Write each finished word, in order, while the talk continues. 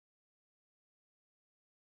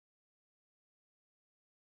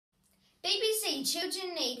BBC Children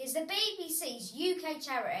in Need is the BBC's UK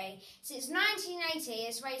charity. Since 1980,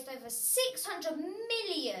 it's raised over 600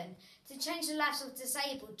 million to change the lives of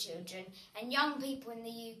disabled children and young people in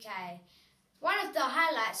the UK. One of the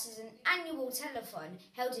highlights is an annual telethon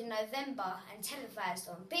held in November and televised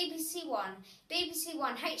on BBC One, BBC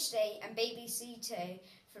One HD and BBC Two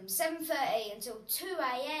from 7:30 until 2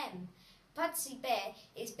 a.m. Pudsey Bear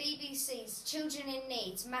is BBC's Children in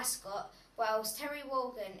Need's mascot, whilst Terry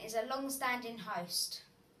Wogan is a long-standing host.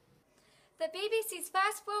 The BBC's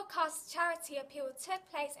first broadcast charity appeal took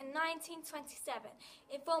place in 1927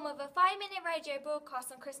 in form of a 5-minute radio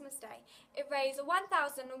broadcast on Christmas Day. It raised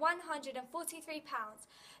 £1,143.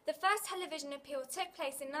 The first television appeal took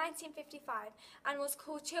place in 1955 and was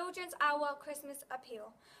called Children's Hour Christmas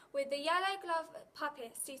Appeal, with the yellow glove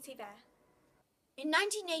puppet Susie Bear. In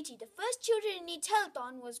 1980, the first Children in Need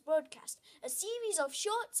telethon was broadcast, a series of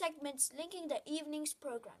short segments linking the evening's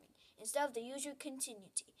programming, instead of the usual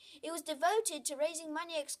continuity. It was devoted to raising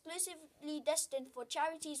money exclusively destined for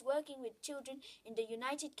charities working with children in the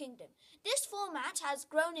United Kingdom. This format has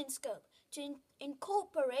grown in scope to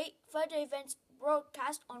incorporate further events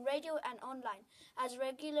broadcast on radio and online. As a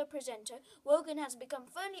regular presenter, Wogan has become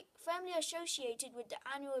firmly associated with the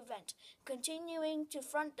annual event, continuing to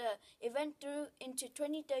front the event through into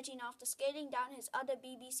 2013 after scaling down his other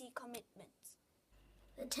BBC commitments.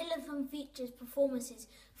 The telethon features performances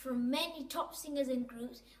from many top singers and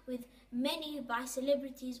groups, with many by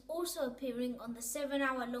celebrities also appearing on the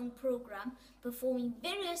 7-hour-long programme, performing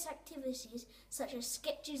various activities such as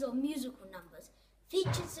sketches or musical numbers.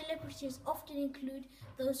 Featured celebrities often include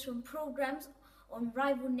those from programmes on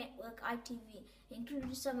rival network ITV,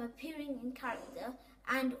 including some appearing in character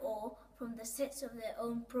and or from the sets of their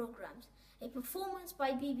own programmes. A performance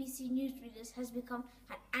by BBC newsreaders has become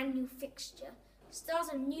an annual fixture. Stars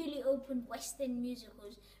of newly opened West End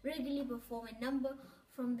musicals regularly perform a number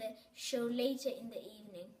from the show later in the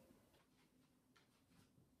evening.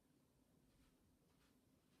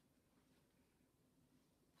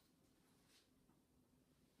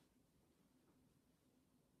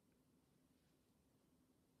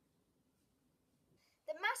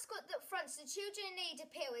 The mascot that fronts the Children in Need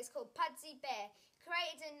appeal is called Pudsey Bear,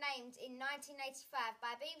 created and named in 1985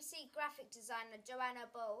 by BBC graphic designer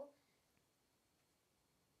Joanna Ball.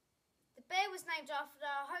 The bear was named after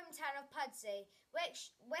her hometown of Pudsey,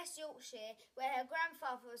 West Yorkshire, where her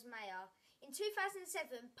grandfather was mayor. In 2007,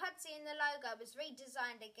 Pudsey in the logo was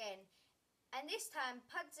redesigned again, and this time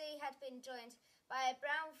Pudsey had been joined by a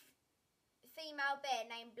brown female bear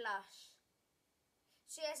named Blush.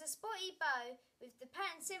 She has a spotty bow with the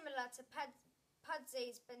pattern similar to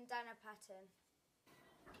Pudsey's bandana pattern.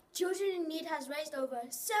 Children in Need has raised over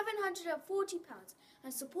 £740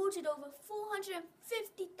 and supported over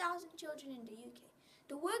 450,000 children in the UK.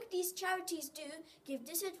 The work these charities do give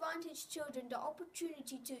disadvantaged children the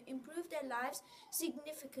opportunity to improve their lives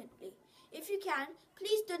significantly. If you can,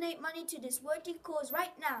 please donate money to this worthy cause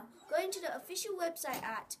right now, going to the official website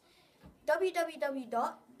at www.bbc.co.uk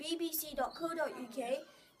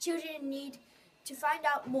Children in Need to find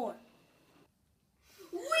out more.